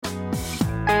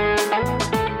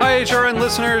HRN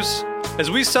listeners.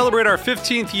 As we celebrate our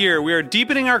 15th year, we are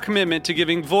deepening our commitment to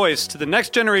giving voice to the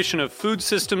next generation of food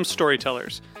systems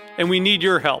storytellers, and we need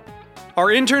your help. Our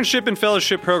internship and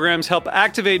fellowship programs help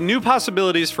activate new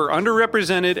possibilities for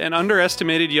underrepresented and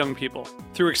underestimated young people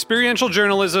through experiential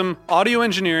journalism, audio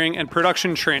engineering, and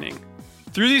production training.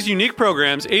 Through these unique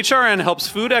programs, HRN helps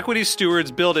food equity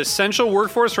stewards build essential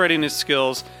workforce readiness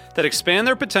skills that expand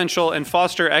their potential and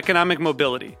foster economic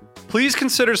mobility. Please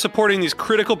consider supporting these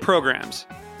critical programs.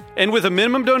 And with a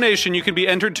minimum donation, you can be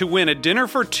entered to win a dinner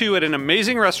for two at an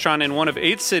amazing restaurant in one of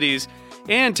 8 cities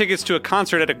and tickets to a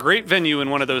concert at a great venue in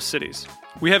one of those cities.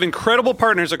 We have incredible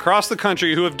partners across the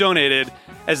country who have donated,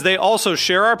 as they also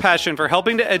share our passion for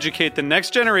helping to educate the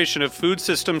next generation of food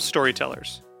systems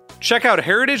storytellers. Check out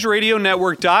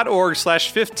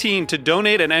heritageradionetwork.org/15 to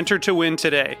donate and enter to win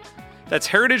today. That's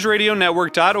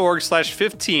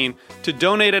heritageradionetwork.org/15 to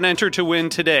donate and enter to win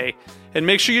today. And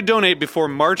make sure you donate before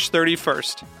March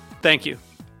 31st. Thank you.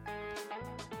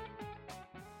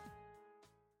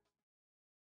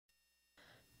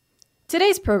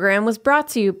 Today's program was brought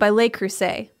to you by Le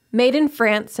Creuset, made in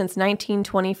France since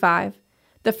 1925.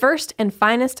 The first and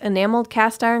finest enameled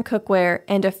cast iron cookware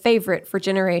and a favorite for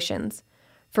generations.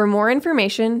 For more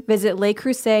information, visit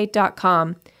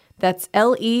lecreuset.com. That's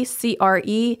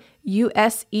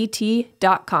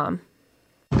LECREUSET.com.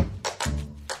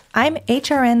 I'm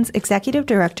HRN's Executive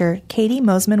Director, Katie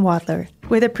Mosman-Wadler,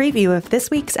 with a preview of this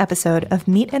week's episode of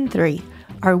Meat and Three,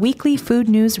 our weekly food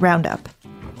news roundup.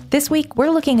 This week,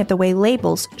 we're looking at the way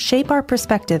labels shape our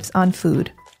perspectives on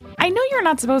food. I know you're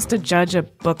not supposed to judge a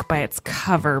book by its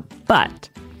cover, but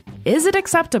is it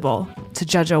acceptable to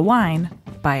judge a wine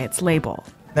by its label?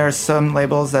 There are some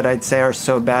labels that I'd say are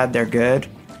so bad they're good.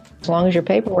 As long as your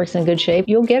paperwork's in good shape,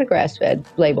 you'll get a grass-fed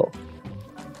label.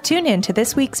 Tune in to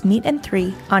this week's Meat and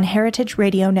Three on Heritage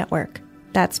Radio Network.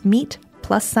 That's Meat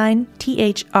 +THREE.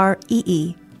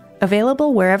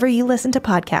 Available wherever you listen to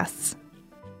podcasts.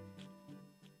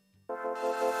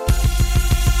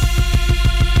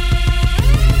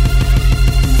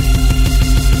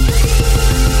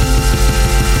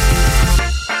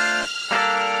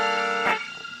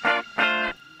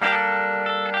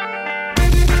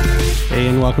 Hey,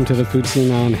 and welcome to the Food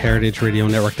Scene on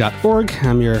heritageradionetwork.org.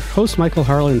 I'm your host, Michael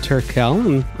Harlan Turkel,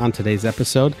 and on today's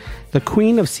episode, the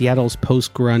queen of Seattle's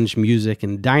post-grunge music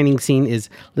and dining scene is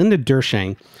Linda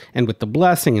Derschang, and with the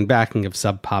blessing and backing of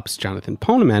Sub Pop's Jonathan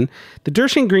Poneman, the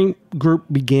Derschang Group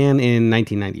began in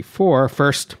 1994.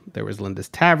 First, there was Linda's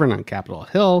Tavern on Capitol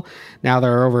Hill. Now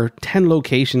there are over 10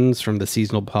 locations, from the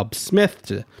seasonal pub Smith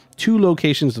to 2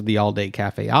 locations of the all-day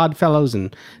cafe Oddfellows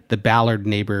and the Ballard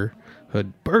Neighborhood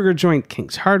burger joint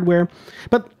King's Hardware.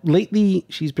 But lately,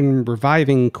 she's been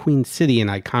reviving Queen City, an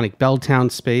iconic Belltown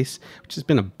space, which has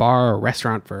been a bar or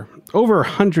restaurant for over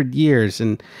 100 years.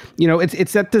 And, you know,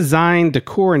 it's that design,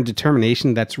 decor, and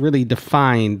determination that's really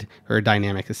defined her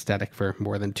dynamic aesthetic for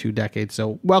more than 2 decades.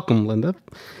 So welcome, Linda.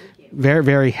 Very,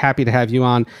 very happy to have you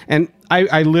on. And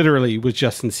I literally was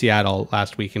just in Seattle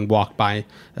last week and walked by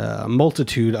a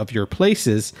multitude of your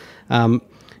places.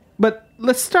 But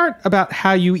let's start about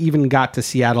how you even got to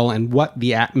Seattle and what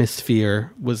the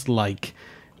atmosphere was like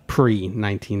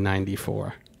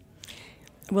pre-1994.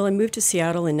 Well, I moved to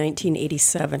Seattle in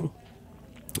 1987,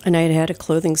 and I had a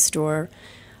clothing store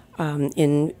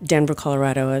in Denver,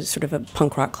 Colorado, a sort of a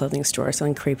punk rock clothing store,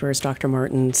 selling Creepers, Dr.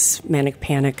 Martens, Manic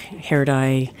Panic, hair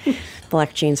dye,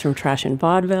 black jeans from Trash and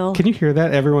Vaudeville. Can you hear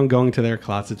that? Everyone going to their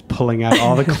closets, pulling out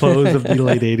all the clothes of the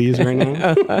late 80s right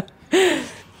now?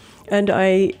 And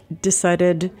I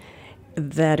decided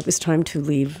that it was time to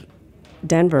leave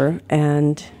Denver,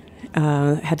 and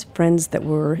had friends that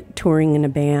were touring in a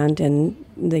band, and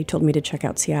they told me to check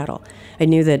out Seattle. I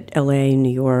knew that LA,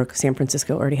 New York, San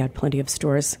Francisco already had plenty of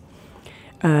stores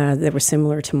that were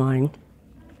similar to mine.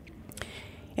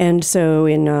 And so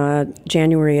in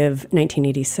January of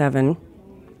 1987,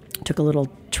 I took a little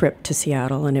trip to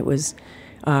Seattle, and it was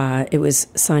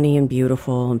sunny and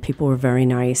beautiful, and people were very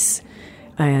nice.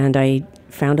 And I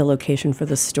found a location for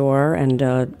the store and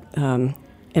an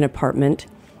apartment.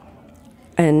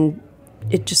 And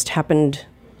it just happened.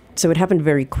 So it happened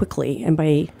very quickly. And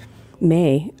by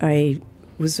May, I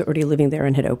was already living there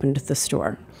and had opened the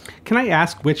store. Can I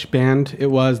ask which band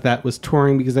it was that was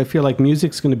touring? Because I feel like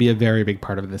music's going to be a very big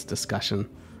part of this discussion.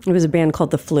 It was a band called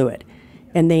The Fluid.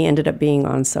 And they ended up being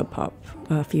on Sub Pop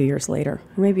a few years later,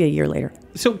 or maybe a year later.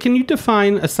 So can you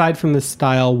define, aside from the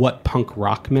style, what punk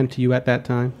rock meant to you at that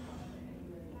time?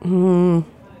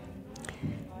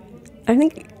 I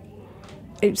think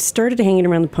it started hanging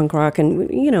around the punk rock, and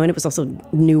and it was also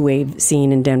new wave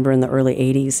scene in Denver in the early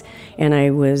 80s. And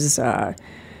I was, 10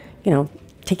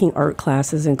 taking art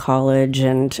classes in college,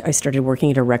 and I started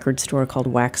working at a record store called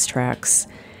Wax Trax,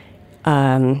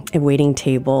 and waiting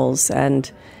tables. And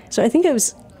so I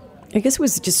guess it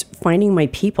was just finding my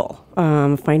people,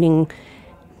 finding,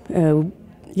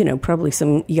 probably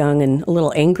some young and a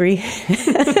little angry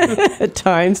at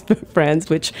times friends,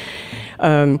 but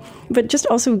just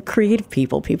also creative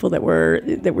people that were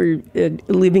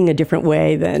living a different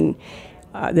way than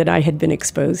that I had been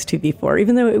exposed to before,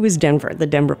 even though it was Denver, the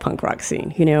Denver punk rock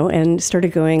scene, and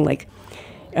started going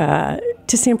to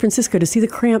San Francisco to see the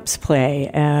Cramps play,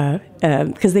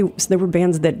 because there were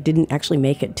bands that didn't actually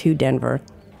make it to Denver.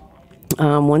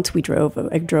 Once I drove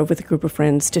with a group of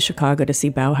friends to Chicago to see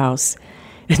Bauhaus,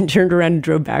 and turned around and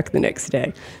drove back the next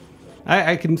day.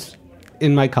 I can,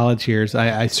 in my college years,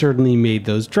 I certainly made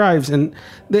those drives, and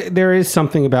there is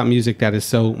something about music that is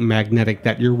so magnetic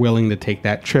that you're willing to take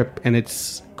that trip, and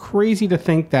it's crazy to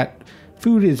think that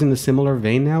food is in a similar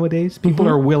vein nowadays. People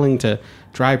are willing to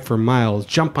drive for miles,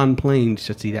 jump on planes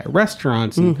just to eat at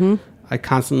restaurants, and I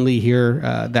constantly hear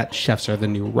that chefs are the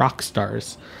new rock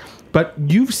stars. But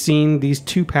you've seen these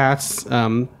two paths,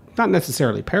 not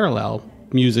necessarily parallel,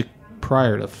 music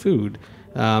prior to food.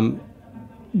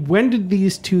 When did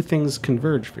these two things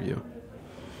converge for you?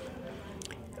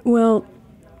 Well,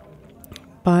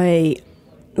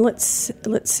 let's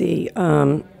see.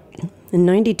 In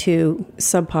 '92,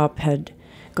 Sub Pop had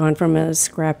gone from a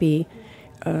scrappy,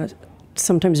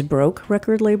 sometimes broke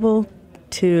record label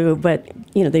but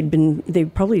they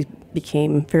probably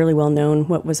became fairly well known.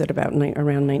 What was it, about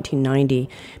around 1990?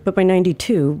 But by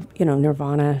 '92,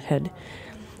 Nirvana had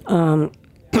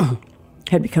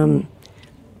become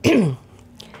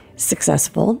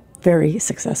successful, very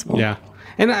successful. Yeah.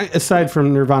 And aside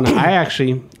from Nirvana,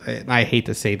 I hate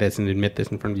to say this and admit this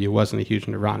in front of you, wasn't a huge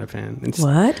Nirvana fan.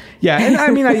 What? Yeah, and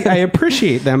I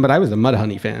appreciate them, but I was a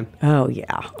Mudhoney fan. Oh,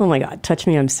 yeah. Oh, my God. Touch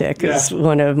Me, I'm Sick is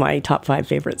one of my top 5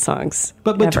 favorite songs.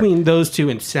 But between those two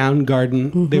and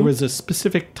Soundgarden, there was a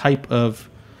specific type of,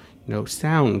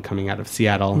 sound coming out of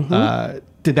Seattle.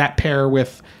 Did that pair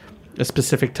with a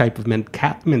specific type of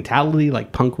mentality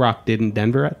like punk rock did in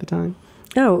Denver at the time?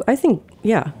 Oh, I think,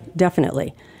 yeah,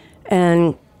 definitely.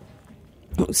 And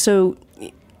so,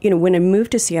 when I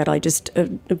moved to Seattle, I just,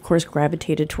 of course,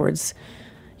 gravitated towards,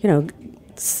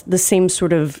 the same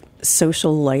sort of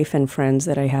social life and friends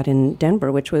that I had in Denver,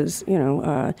 which was,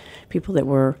 people that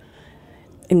were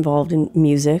involved in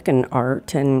music and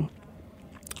art and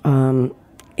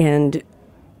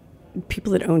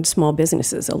people that owned small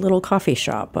businesses, a little coffee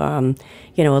shop, a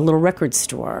little record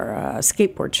store, a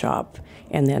skateboard shop,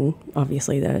 and then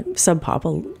obviously the Sub Pop, a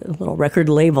little record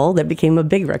label that became a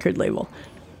big record label.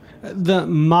 The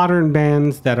modern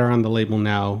bands that are on the label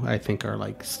now, I think, are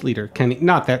like Sleater Kinney.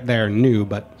 Not that they're new,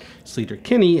 but Sleater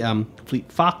Kinney, Fleet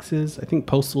Foxes. I think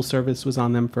Postal Service was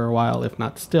on them for a while, if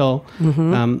not still.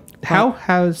 How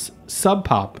has Sub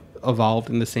Pop evolved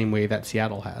in the same way that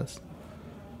Seattle has?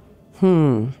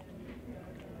 Well,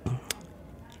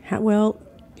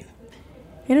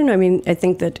 I don't know. I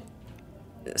think that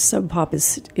Sub Pop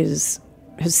has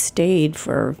stayed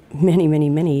for many, many,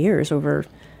 many years. Over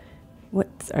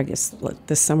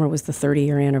this summer was the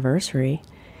 30-year anniversary.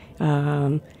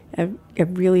 A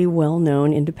really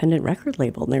well-known independent record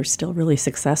label, and they're still really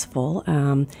successful.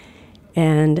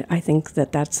 And I think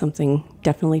that that's something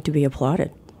definitely to be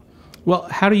applauded. Well,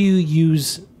 how do you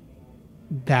use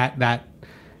that?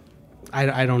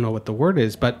 I don't know what the word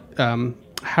is, but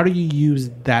how do you use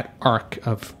that arc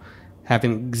of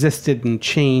having existed and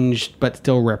changed, but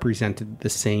still represented the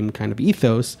same kind of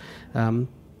ethos,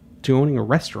 to owning a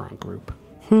restaurant group?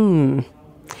 Well,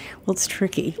 it's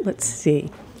tricky. Let's see.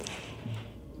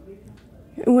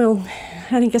 Well,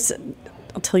 I guess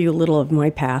I'll tell you a little of my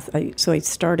path. So I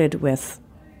started with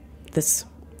this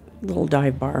little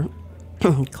dive bar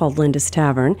called Linda's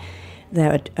Tavern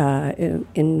that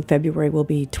in February will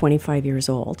be 25 years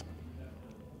old.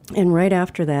 And right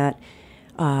after that,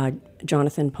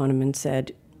 Jonathan Poneman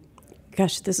said,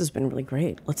 gosh, this has been really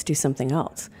great. Let's do something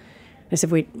else. I said,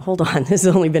 wait, hold on. This has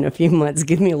only been a few months.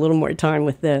 Give me a little more time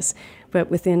with this. But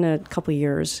within a couple of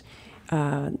years,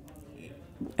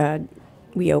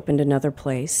 we opened another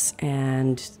place,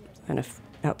 and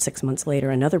about 6 months later,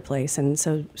 another place. And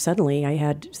so suddenly I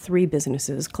had 3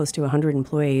 businesses, close to 100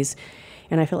 employees,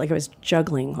 and I felt like I was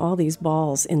juggling all these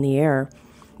balls in the air,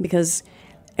 because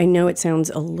I know it sounds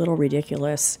a little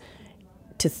ridiculous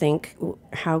to think,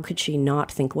 how could she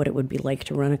not think what it would be like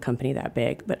to run a company that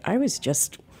big? But I was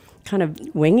just kind of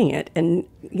winging it. And,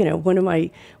 one of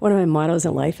my mottos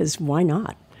in life is, why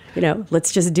not?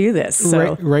 Let's just do this.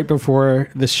 So. Right before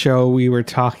the show, we were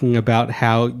talking about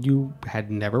how you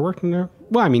had never worked in a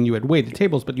well, I mean, you had waited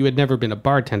tables, but you had never been a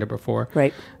bartender before.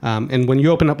 Right. And when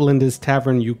you opened up Linda's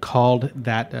Tavern, you called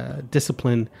that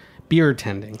discipline beer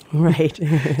tending. Right.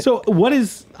 So what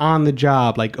is on the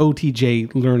job, like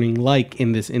OTJ learning, like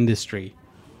in this industry?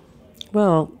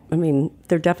 Well, I mean,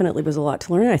 there definitely was a lot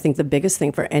to learn. I think the biggest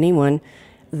thing for anyone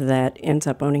that ends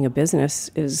up owning a business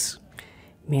is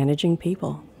managing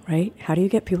people, right? How do you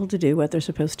get people to do what they're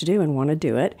supposed to do and want to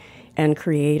do it and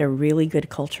create a really good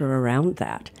culture around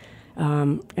that?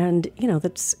 And, you know,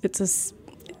 it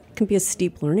can be a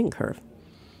steep learning curve.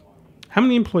 How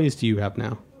many employees do you have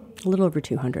now? A little over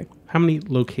 200. How many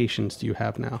locations do you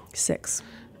have now? 6.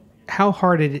 How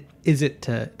hard is it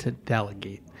to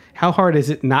delegate? How hard is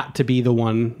it not to be the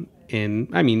one in,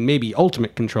 I mean, maybe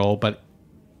ultimate control, but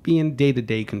be in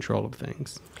day-to-day control of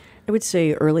things? I would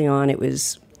say early on it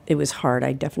was hard.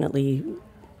 I definitely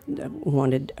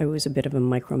I was a bit of a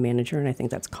micromanager, and I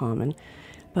think that's common.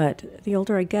 But the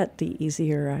older I get, the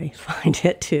easier I find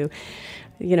it to,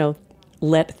 you know,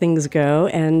 let things go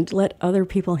and let other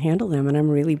people handle them. And I'm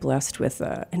really blessed with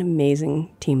an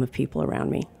amazing team of people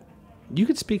around me. You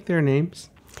could speak their names.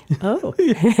 Oh.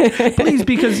 Please,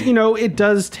 because, you know, it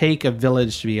does take a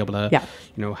village to be able to,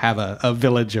 you know, have a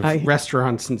village of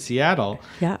restaurants in Seattle.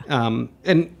 Yeah.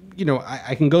 And, you know,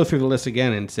 I can go through the list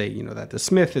again and say, you know, that the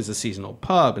Smith is a seasonal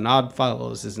pub and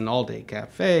Oddfellows is an all-day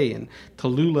cafe and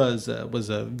Tallulah's was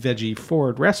a veggie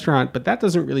forward restaurant, but that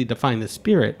doesn't really define the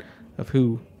spirit of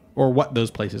who or what those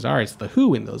places are. It's the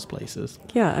who in those places.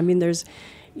 Yeah, I mean, there's,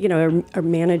 you know, our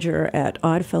manager at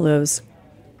Oddfellows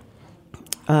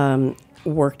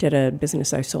worked at a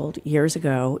business I sold years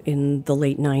ago in the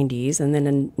late 90s, and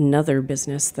then another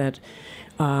business that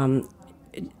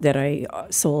I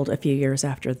sold a few years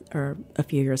after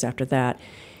that,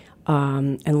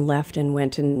 and left and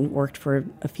went and worked for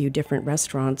a few different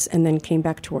restaurants, and then came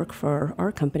back to work for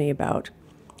our company about,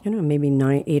 you know, maybe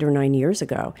 8 or 9 years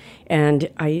ago.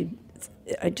 And I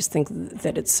just think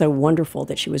that it's so wonderful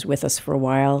that she was with us for a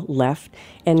while, left,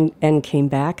 and came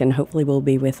back, and hopefully will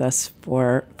be with us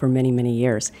for many, many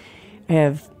years. I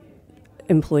have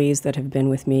employees that have been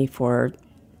with me for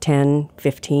 10,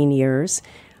 15 years.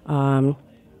 And,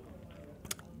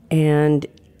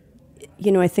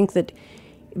 you know, I think that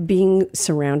being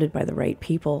surrounded by the right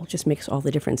people just makes all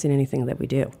the difference in anything that we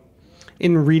do.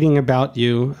 In reading about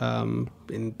you,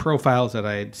 in profiles that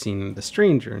I had seen in The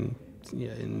Stranger and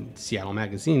in Seattle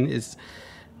Magazine,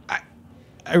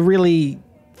 I really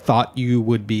thought you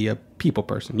would be a people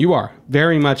person. You are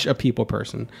very much a people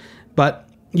person, but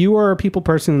you are a people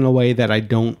person in a way that I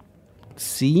don't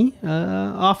see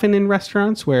often in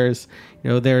restaurants, whereas, you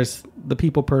know, there's the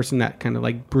people person that kind of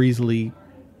like breezily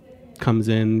comes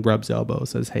in, rubs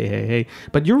elbows, says, hey,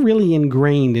 but you're really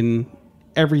ingrained in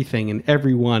everything and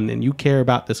everyone, and you care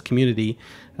about this community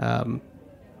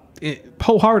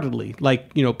wholeheartedly,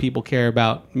 like, you know, people care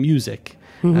about music.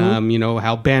 Mm-hmm. You know,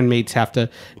 how bandmates have to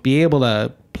be able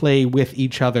to play with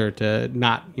each other to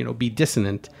not, you know, be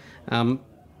dissonant.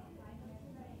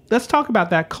 Let's talk about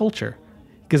that culture,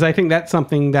 because I think that's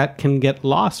something that can get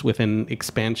lost within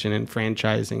expansion and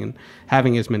franchising and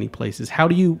having as many places. How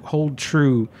do you hold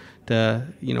true to,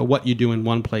 you know, what you do in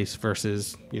one place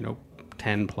versus, you know,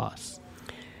 10 plus?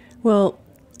 Well,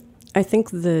 I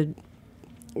think the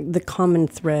common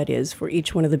thread is for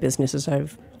each one of the businesses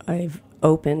I've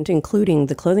opened, including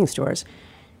the clothing stores,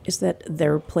 is that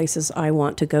they're places I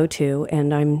want to go to,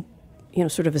 and I'm, you know,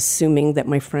 sort of assuming that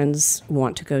my friends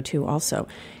want to go to also.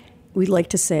 We like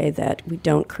to say that we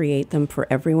don't create them for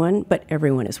everyone, but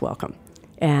everyone is welcome.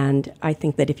 And I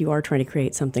think that if you are trying to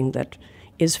create something that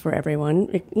is for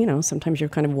everyone, you know, sometimes you're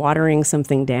kind of watering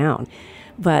something down.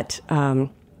 But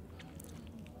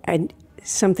and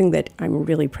something that I'm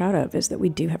really proud of is that we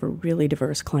do have a really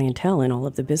diverse clientele in all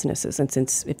of the businesses. And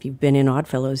since, if you've been in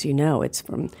Oddfellows, you know, it's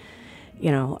from,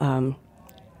 you know,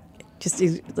 just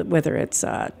whether it's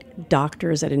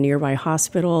doctors at a nearby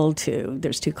hospital to,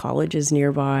 there's 2 colleges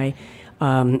nearby,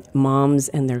 moms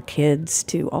and their kids,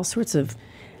 to all sorts of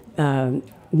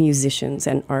musicians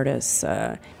and artists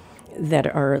that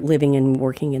are living and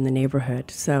working in the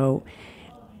neighborhood. So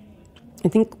I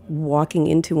think walking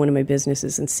into one of my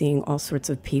businesses and seeing all sorts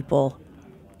of people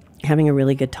having a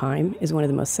really good time is one of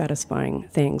the most satisfying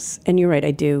things. And you're right,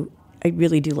 I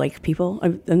really do like people.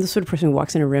 I'm the sort of person who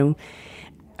walks in a room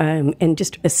and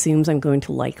just assumes I'm going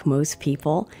to like most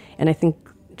people. And I think,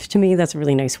 to me, that's a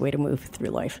really nice way to move through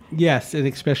life. Yes, and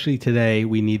especially today,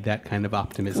 we need that kind of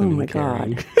optimism. Oh, my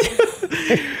God.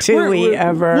 Do we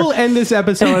ever? We'll end this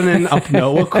episode and then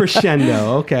we'll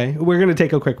crescendo. Okay, we're going to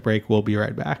take a quick break. We'll be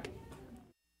right back.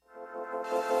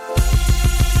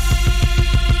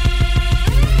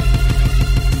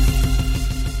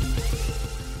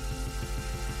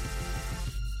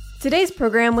 Today's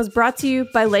program was brought to you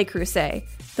by Le Creuset,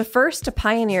 the first to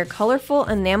pioneer colorful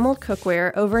enameled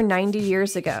cookware over 90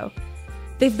 years ago.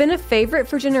 They've been a favorite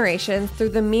for generations through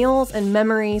the meals and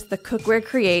memories the cookware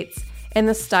creates and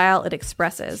the style it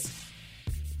expresses.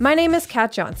 My name is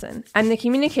Kat Johnson. I'm the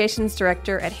Communications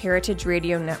Director at Heritage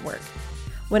Radio Network.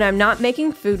 When I'm not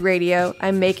making food radio,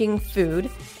 I'm making food,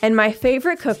 and my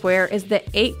favorite cookware is the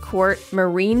 8-quart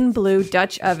marine blue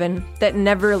Dutch oven that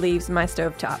never leaves my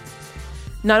stovetop.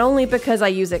 Not only because I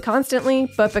use it constantly,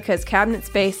 but because cabinet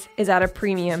space is at a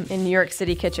premium in New York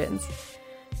City kitchens.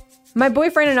 My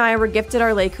boyfriend and I were gifted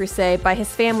our Le Creuset by his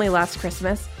family last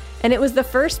Christmas, and it was the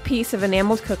first piece of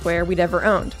enameled cookware we'd ever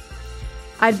owned.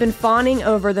 I'd been fawning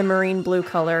over the marine blue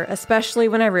color, especially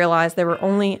when I realized there were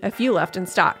only a few left in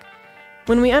stock.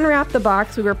 When we unwrapped the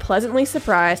box, we were pleasantly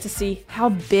surprised to see how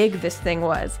big this thing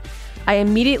was. I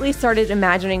immediately started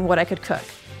imagining what I could cook.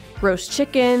 Roast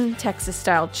chicken,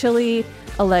 Texas-style chili,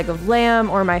 a leg of lamb,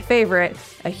 or my favorite,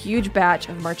 a huge batch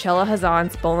of Marcella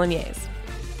Hazan's bolognese.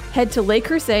 Head to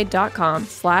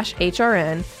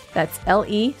lecreuset.com/HRN, that's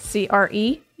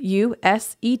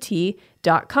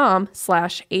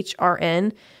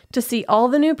LECREUSET.com/HRN, to see all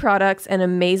the new products and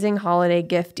amazing holiday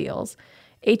gift deals.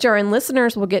 HRN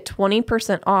listeners will get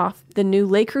 20% off the new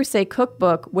Le Creuset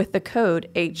cookbook with the code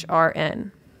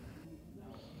HRN.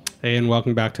 Hey, and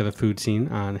welcome back to the Food Scene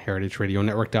on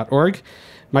heritageradionetwork.org.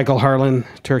 Michael Harlan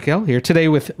Turkel here today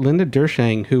with Linda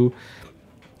Derschang, who,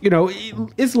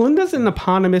 is Linda's an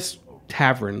eponymous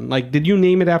tavern? Like, did you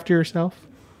name it after yourself?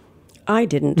 I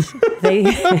didn't.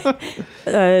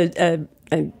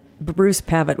 Bruce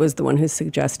Pavitt was the one who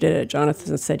suggested it.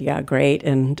 Jonathan said, yeah, great.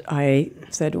 And I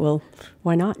said, well,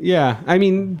 why not? Yeah. I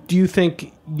mean, do you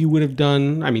think you would have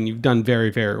done, you've done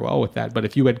very, very well with that, but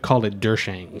if you had called it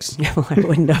Derschang's. Well, I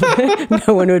wouldn't have.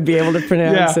 No one would be able to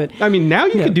pronounce it. I mean, now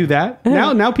you could do that.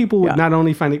 Now people would not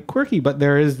only find it quirky, but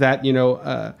there is that,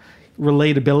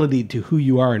 relatability to who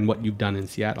you are and what you've done in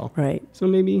Seattle. Right. So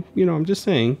maybe, I'm just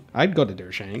saying, I'd go to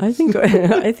Derschang. I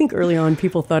think early on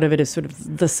people thought of it as sort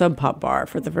of the Sub Pop bar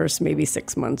for the first maybe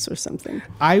 6 months or something.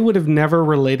 I would have never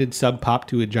related Sub Pop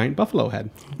to a giant buffalo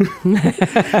head.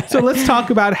 So let's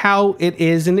talk about how it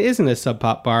is and isn't a Sub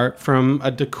Pop bar from a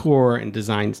decor and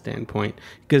design standpoint.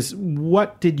 Because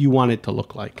what did you want it to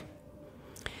look like?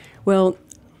 Well,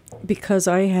 because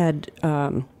I had...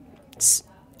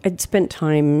 I'd spent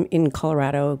time in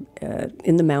Colorado,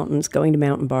 in the mountains, going to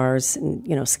mountain bars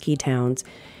and, ski towns.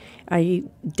 I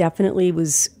definitely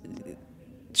was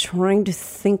trying to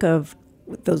think of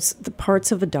the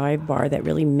parts of a dive bar that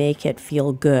really make it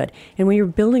feel good. And when you're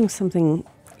building something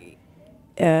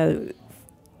new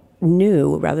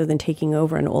rather than taking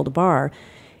over an old bar,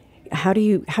 how do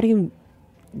you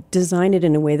design it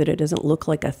in a way that it doesn't look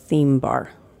like a theme bar,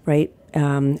 right?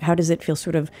 How does it feel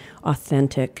sort of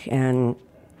authentic, and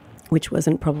which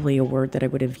wasn't probably a word that I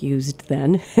would have used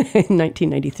then in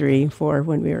 1993 for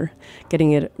when we were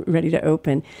getting it ready to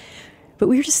open. But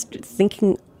we were just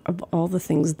thinking of all the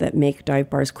things that make dive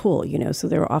bars cool, So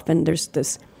there's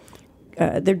this,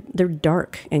 they're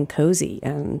dark and cozy,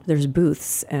 and there's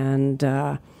booths and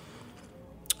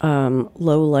low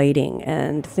lighting,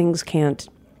 and things can't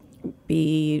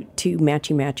be too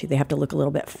matchy-matchy. They have to look a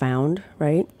little bit found,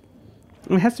 right?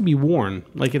 It has to be worn.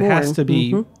 Like it has to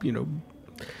be,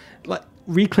 like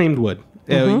reclaimed wood.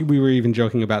 We were even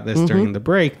joking about this during the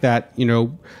break that,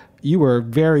 you were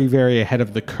very, very ahead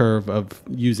of the curve of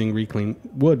using reclaimed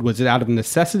wood. Was it out of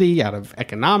necessity, out of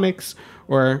economics,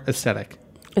 or aesthetic?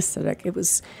 Aesthetic. It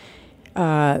was,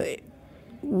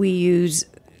 we use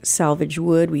salvage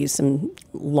wood. We use some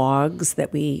logs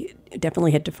that we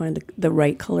definitely had to find the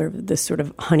right color, this sort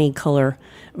of honey color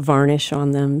varnish on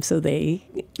them, so they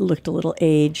looked a little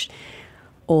aged.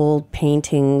 Old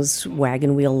paintings,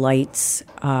 wagon wheel lights,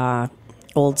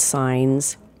 old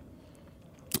signs.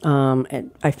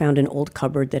 And I found an old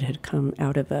cupboard that had come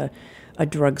out of a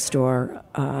drugstore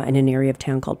in an area of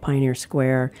town called Pioneer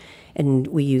Square, and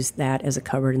we used that as a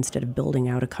cupboard instead of building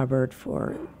out a cupboard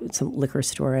for some liquor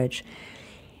storage.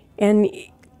 And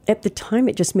at the time,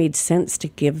 it just made sense to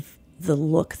give the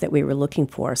look that we were looking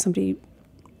for. Somebody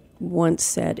once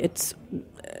said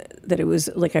that it was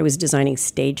like I was designing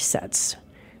stage sets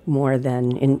more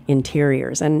than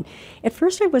interiors. And at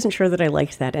first I wasn't sure that I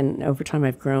liked that, and over time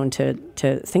I've grown to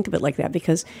think of it like that,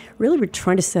 because really you're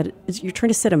trying to set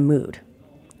a mood.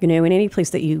 In any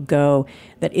place that you go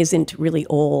that isn't really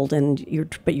old,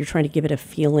 but you're trying to give it a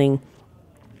feeling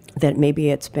that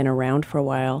maybe it's been around for a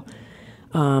while.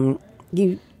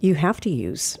 You have to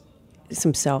use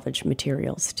some salvage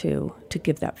materials to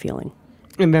give that feeling.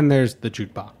 And then there's the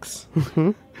jukebox,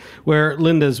 where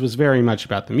Linda's was very much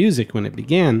about the music when it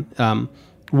began.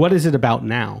 What is it about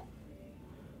now?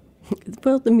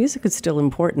 Well, the music is still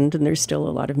important, and there's still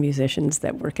a lot of musicians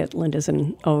that work at Linda's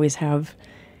and always have.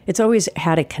 It's always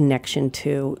had a connection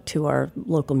to our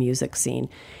local music scene.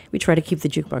 We try to keep the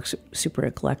jukebox super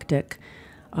eclectic.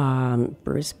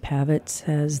 Bruce Pavitt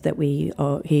says that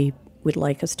he would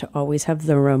like us to always have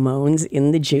the Ramones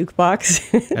in the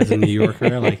jukebox. As a New Yorker,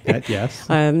 I like that, yes.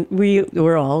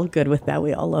 We're all good with that.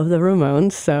 We all love the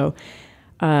Ramones. So,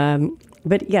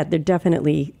 but yeah, they're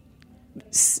definitely...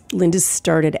 Linda's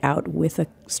started out with a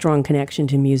strong connection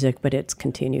to music, but it's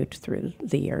continued through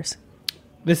the years.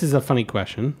 This is a funny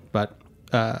question, but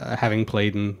having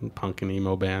played in punk and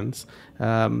emo bands,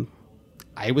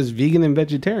 I was vegan and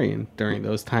vegetarian during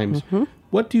those times. Mm-hmm.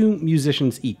 What do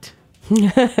musicians eat?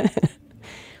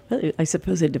 Well, I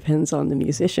suppose it depends on the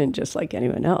musician, just like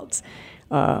anyone else.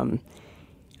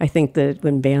 I think that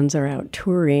when bands are out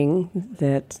touring,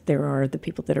 that there are the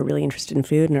people that are really interested in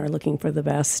food and are looking for the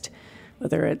best,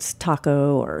 whether it's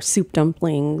taco or soup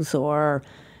dumplings or,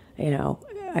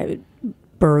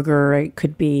 burger. It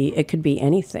could be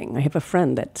anything. I have a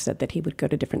friend that said that he would go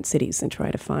to different cities and try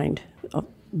to find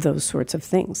those sorts of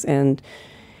things. And,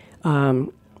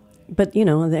 but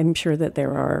I'm sure that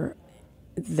there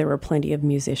are plenty of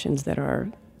musicians that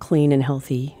are clean and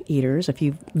healthy eaters. A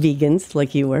few vegans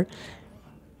like you were.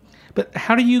 But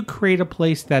how do you create a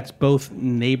place that's both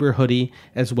neighborhoody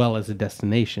as well as a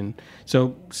destination?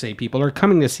 So, say people are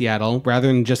coming to Seattle, rather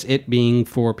than just it being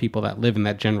for people that live in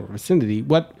that general vicinity.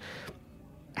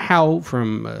 How,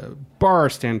 from a bar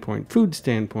standpoint, food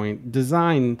standpoint,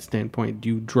 design standpoint, do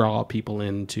you draw people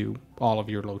into all of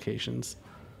your locations?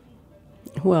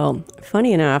 Well,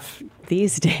 funny enough,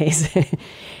 these days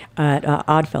at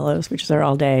Oddfellows, which is our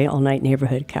all-day, all-night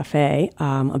neighborhood cafe,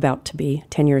 about to be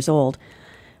 10 years old,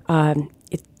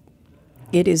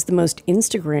 it is the most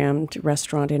Instagrammed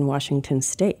restaurant in Washington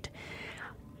State.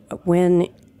 And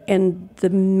the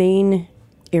main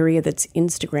area that's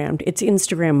Instagrammed, it's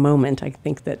Instagram moment, I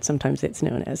think that sometimes it's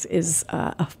known as, is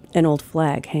an old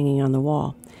flag hanging on the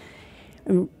wall.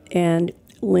 And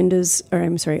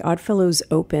Oddfellows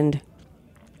opened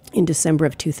in December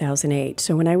of 2008.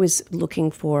 So when I was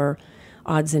looking for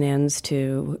odds and ends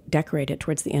to decorate it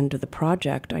towards the end of the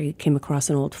project, I came across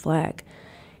an old flag.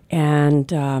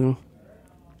 And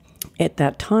at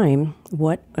that time,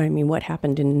 what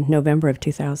happened in November of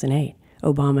 2008?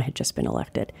 Obama had just been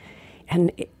elected.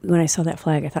 And when I saw that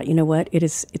flag, I thought, you know what?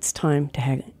 It's time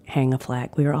to hang a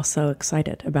flag. We were all so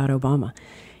excited about Obama.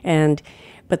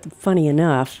 But funny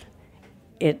enough,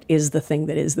 it is the thing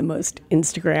that is the most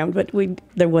Instagrammed, but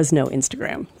there was no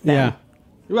Instagram then. Yeah.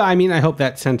 Well, I hope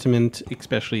that sentiment,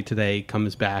 especially today,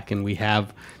 comes back and we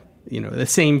have the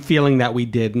same feeling that we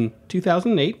did in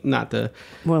 2008.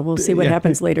 Well, we'll see what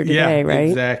happens later today, right?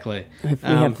 Exactly. If we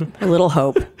have a little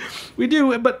hope. We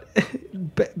do, but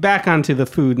back onto the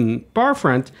food and bar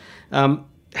front,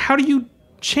 how do you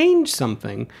change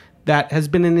something that has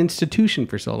been an institution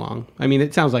for so long? I mean,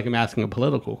 it sounds like I'm asking a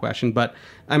political question, but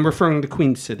I'm referring to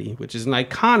Queen City, which is an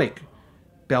iconic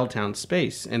Belltown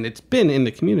space, and it's been in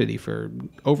the community for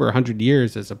over 100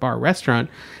 years as a bar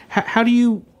restaurant. How do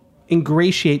you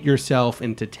ingratiate yourself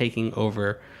into taking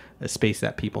over a space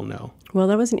that people know? Well,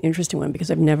 that was an interesting one because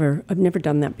I've never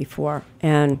done that before.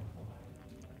 And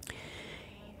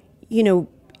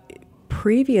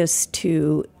previous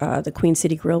to the Queen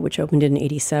City Grill, which opened in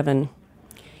 '87,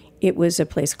 it was a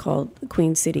place called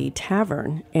Queen City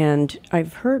Tavern. And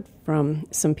I've heard from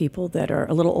some people that are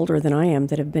a little older than I am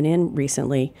that have been in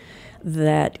recently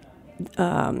that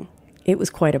it was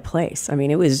quite a place. I mean,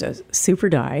 it was a super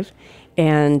dive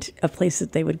and a place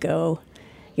that they would go,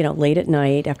 late at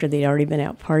night after they'd already been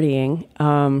out partying.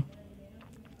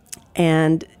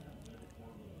 And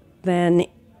then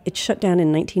it shut down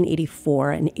in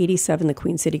 1984. In '87, the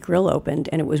Queen City Grill opened,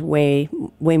 and it was way,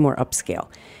 way more upscale.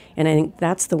 And I think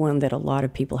that's the one that a lot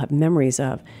of people have memories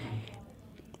of.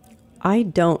 I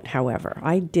don't, however.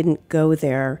 I didn't go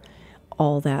there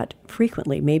all that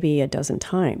frequently, maybe a dozen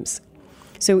times.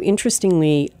 So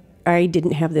interestingly, I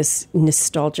didn't have this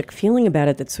nostalgic feeling about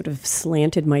it that sort of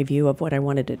slanted my view of what I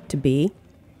wanted it to be.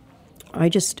 I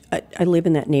live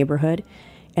in that neighborhood,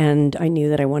 and I knew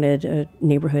that I wanted a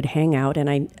neighborhood hangout,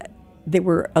 and there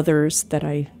were others that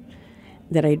I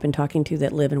had been talking to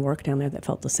that live and work down there that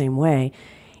felt the same way.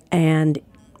 And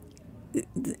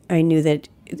I knew that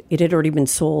it had already been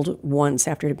sold once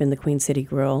after it had been the Queen City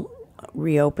Grill,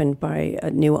 reopened by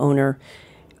a new owner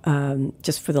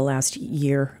just for the last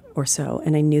year or so,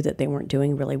 and I knew that they weren't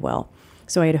doing really well.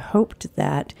 So I had hoped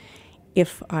that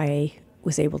if I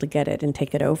was able to get it and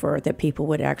take it over, that people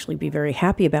would actually be very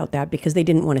happy about that because they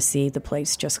didn't want to see the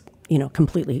place just,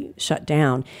 completely shut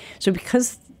down. So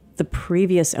because the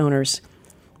previous owners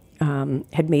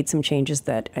had made some changes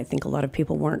that I think a lot of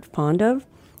people weren't fond of,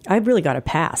 I really got a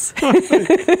pass.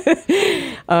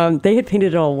 They had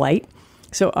painted it all white,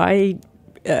 so I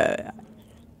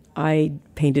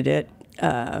painted it.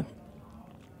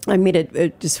 I made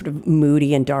it just sort of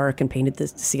moody and dark, and painted the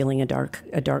ceiling a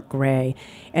dark gray,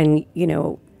 and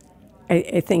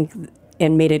I think,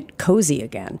 and made it cozy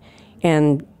again,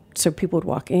 and so people would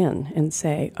walk in and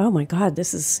say, "Oh my God,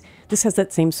 this has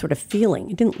that same sort of feeling."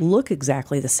 It didn't look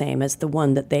exactly the same as the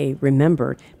one that they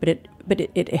remembered, but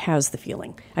it has the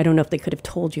feeling. I don't know if they could have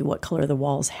told you what color the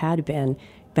walls had been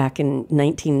back in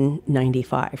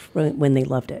 1995 when they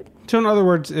loved it. So in other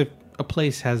words, if a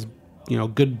place has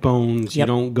good bones, you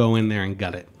don't go in there and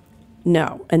gut it.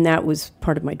 No, and that was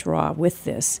part of my draw with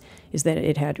this, is that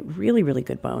it had really, really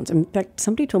good bones. In fact,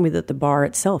 somebody told me that the bar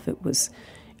itself, it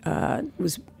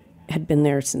had been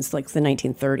there since like the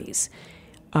 1930s.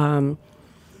 And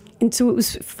so it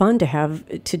was fun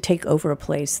to take over a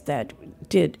place that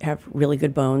did have really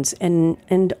good bones,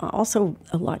 and also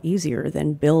a lot easier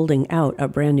than building out a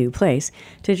brand new place,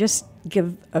 to just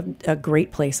give a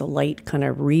great place a light kind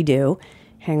of redo,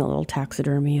 hang a little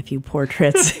taxidermy, a few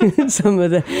portraits, some of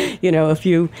the, a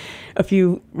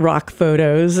few rock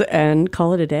photos, and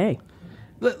call it a day.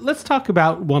 Let's talk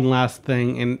about one last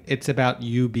thing, and it's about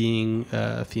you being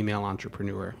a female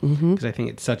entrepreneur, because I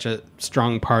think it's such a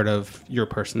strong part of your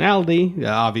personality.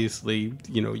 Obviously,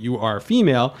 you are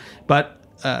female, but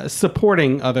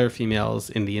supporting other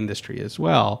females in the industry as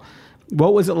well.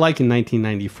 What was it like in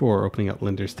 1994 opening up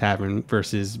Linda's Tavern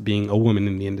versus being a woman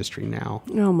in the industry now?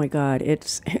 Oh my God,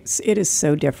 it is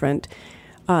so different.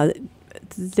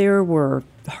 There were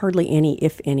hardly any,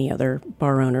 if any, other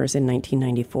bar owners in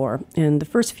 1994. And the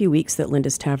first few weeks that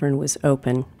Linda's Tavern was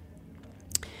open,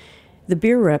 the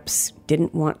beer reps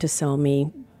didn't want to sell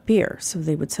me beer. So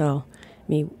they would sell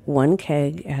me one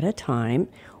keg at a time,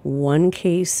 one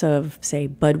case of, say,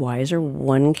 Budweiser,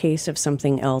 one case of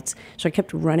something else. So I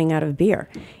kept running out of beer.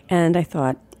 And I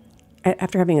thought,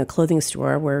 after having a clothing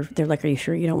store where they're like, "Are you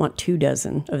sure you don't want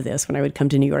 24 of this?" When I would come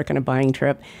to New York on a buying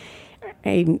trip,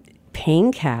 I'm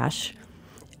paying cash.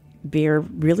 Beer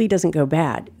really doesn't go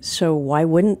bad. So why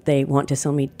wouldn't they want to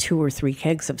sell me 2 or 3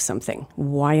 kegs of something?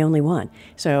 Why only one?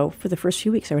 So for the first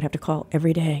few weeks, I would have to call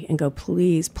every day and go,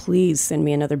 "Please, please send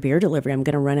me another beer delivery. I'm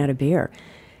going to run out of beer."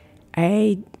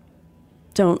 I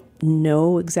don't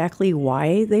know exactly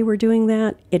why they were doing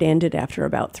that. It ended after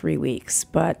about 3 weeks.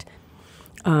 But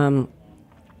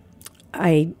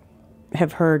I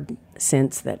have heard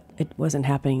since that it wasn't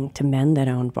happening to men that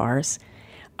owned bars.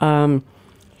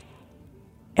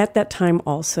 At that time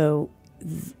also,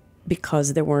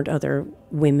 because there weren't other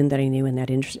women that I knew in that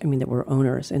industry, that were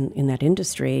owners in that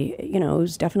industry, it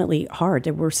was definitely hard.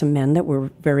 There were some men that were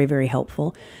very, very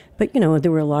helpful, but,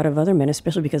 there were a lot of other men,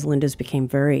 especially because Linda's became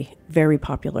very, very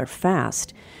popular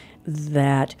fast,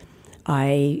 that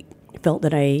I felt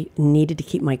that I needed to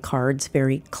keep my cards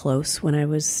very close when I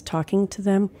was talking to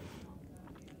them.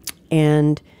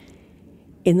 And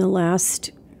in the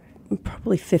last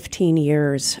probably 15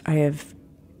 years, I have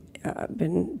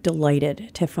been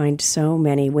delighted to find so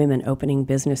many women opening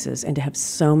businesses and to have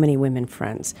so many women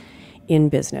friends in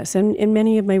business. And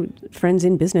many of my friends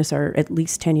in business are at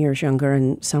least 10 years younger,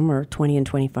 and some are 20 and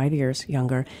 25 years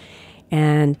younger.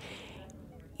 And,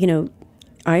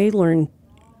 I learned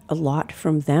a lot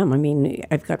from them.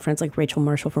 I've got friends like Rachel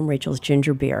Marshall from Rachel's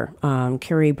Ginger Beer,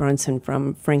 Carrie Brunson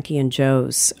from Frankie and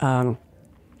Joe's,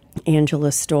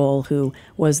 Angela Stoll, who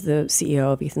was the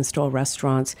CEO of Ethan Stoll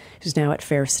Restaurants, who's now at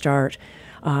Fair Start,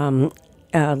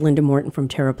 Linda Morton from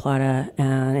Terra Plata,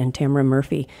 and Tamara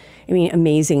Murphy.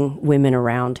 Amazing women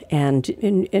around, and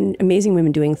amazing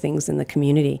women doing things in the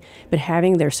community. But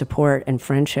having their support and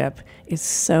friendship is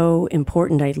so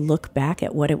important. I look back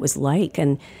at what it was like,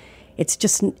 and it's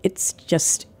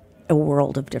just a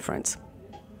world of difference.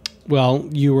 Well,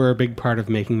 you were a big part of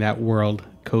making that world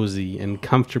cozy and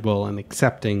comfortable and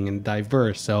accepting and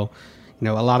diverse. So,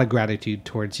 a lot of gratitude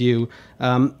towards you.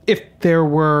 If there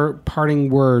were parting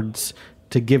words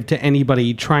to give to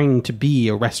anybody trying to be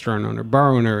a restaurant owner,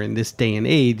 bar owner in this day and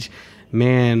age,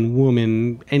 man,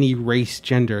 woman, any race,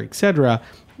 gender, etc.,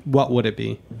 what would it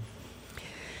be?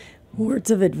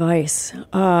 Words of advice.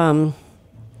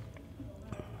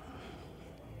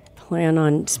 Plan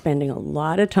on spending a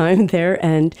lot of time there,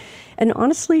 and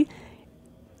honestly,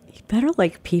 you better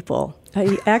like people.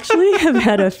 I actually have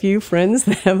had a few friends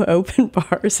that have opened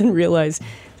bars and realized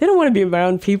they don't want to be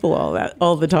around people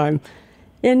all the time,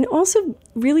 and also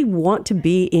really want to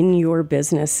be in your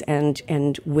business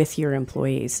and with your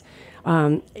employees.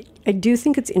 I do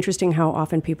think it's interesting how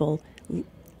often people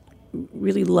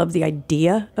really love the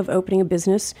idea of opening a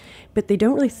business, but they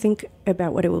don't really think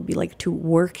about what it will be like to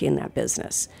work in that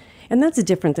business. And that's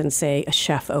different than, say, a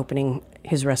chef opening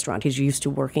his restaurant. He's used to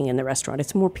working in the restaurant.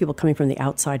 It's more people coming from the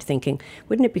outside thinking,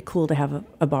 wouldn't it be cool to have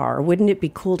a bar? Wouldn't it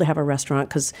be cool to have a restaurant?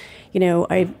 Because,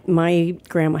 my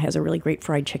grandma has a really great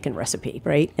fried chicken recipe,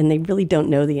 right? And they really don't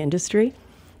know the industry.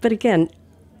 But again,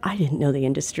 I didn't know the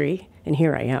industry, and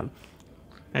here I am.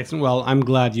 Excellent. Well, I'm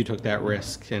glad you took that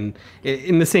risk. And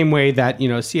in the same way that,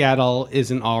 Seattle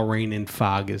isn't all rain and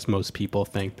fog as most people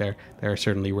think. There are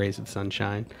certainly rays of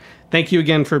sunshine. Thank you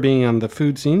again for being on The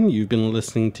Food Scene. You've been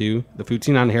listening to The Food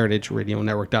Scene on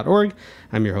heritageradionetwork.org.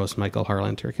 I'm your host, Michael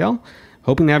Harlan Turkel.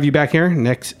 Hoping to have you back here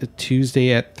next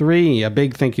Tuesday at 3. A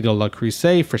big thank you to Le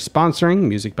Creuset for sponsoring,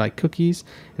 music by Cookies,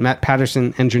 and Matt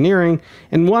Patterson Engineering.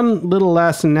 And one little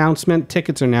last announcement,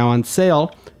 tickets are now on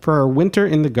sale for our Winter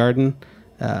in the Garden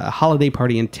holiday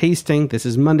party and tasting. This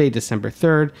is Monday, December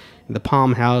 3rd in the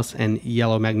Palm House and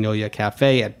Yellow Magnolia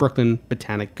Cafe at Brooklyn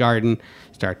Botanic Garden.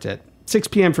 Starts at 6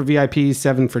 p.m. for VIPs,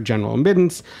 7 for general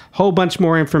admittance. Whole bunch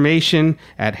more information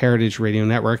at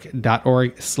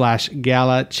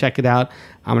heritageradionetwork.org/gala. Check it out.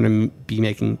 I'm going to be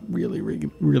making really, really,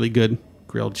 really good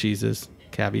grilled cheeses,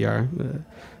 caviar.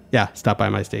 Stop by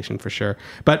my station for sure.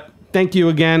 But thank you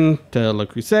again to Le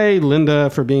Creuset, Linda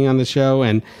for being on the show,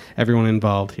 and everyone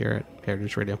involved here at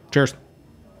Heritage Radio. Cheers.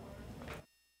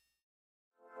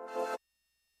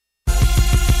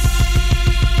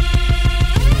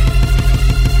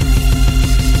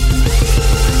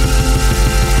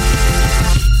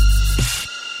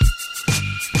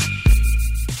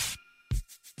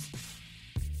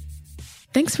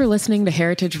 Thanks for listening to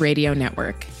Heritage Radio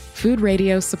Network, food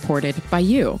radio supported by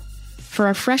you. For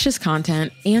our freshest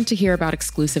content and to hear about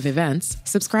exclusive events,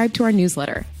 subscribe to our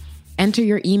newsletter. Enter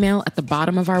your email at the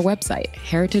bottom of our website,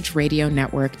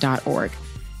 heritageradionetwork.org.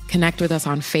 Connect with us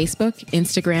on Facebook,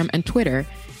 Instagram, and Twitter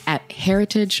at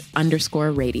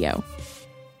heritage_radio.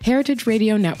 Heritage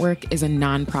Radio Network is a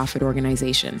nonprofit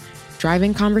organization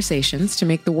driving conversations to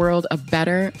make the world a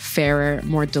better, fairer,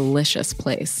 more delicious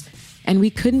place. And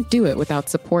we couldn't do it without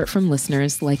support from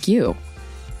listeners like you.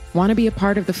 Want to be a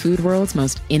part of the food world's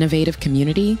most innovative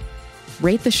community?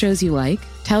 Rate the shows you like,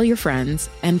 tell your friends,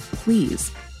 and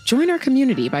please join our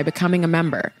community by becoming a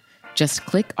member. Just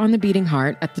click on the beating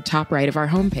heart at the top right of our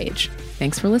homepage.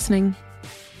 Thanks for listening.